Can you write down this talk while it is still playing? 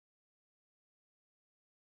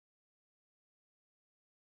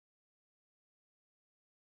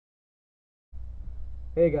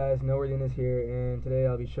Hey guys, Noteworthyness here, and today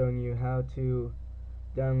I'll be showing you how to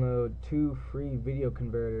download 2 free video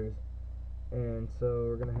converters. And so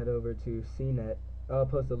we're gonna head over to CNET. I'll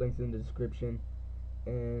post the links in the description,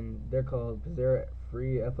 and they're called Pazera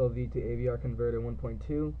Free FLV to AVR Converter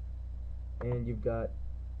 1.2, and you've got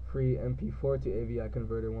Free MP4 to AVI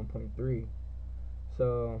Converter 1.3.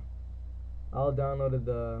 So I'll download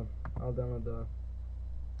the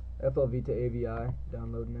FLV to AVI.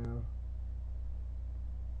 Download now.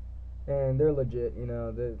 And they're legit,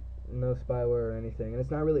 there's no spyware or anything, and it's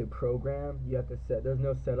not really a program. You have to there's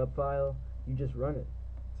no setup file, you just run it,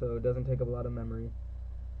 so it doesn't take up a lot of memory.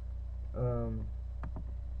 Oops.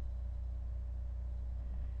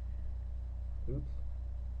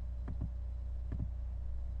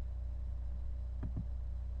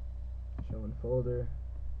 Showing folder,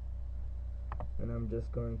 and I'm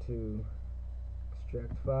just going to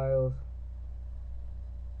extract files.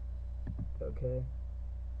 Okay.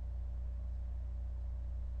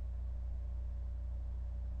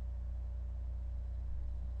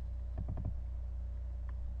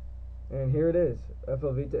 And here it is,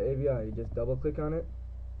 FLV to AVI. You just double click on it,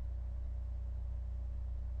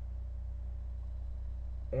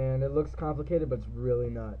 and it looks complicated, but it's really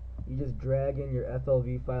not. You just drag in your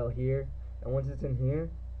FLV file here, and once it's in here,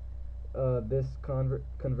 this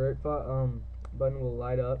convert button will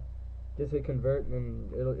light up. Just hit convert,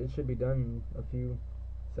 and it should be done in a few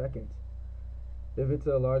seconds. If it's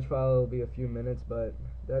a large file, it'll be a few minutes, but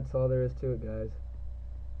that's all there is to it, guys.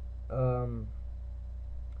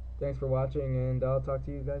 Thanks for watching, and I'll talk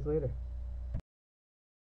to you guys later.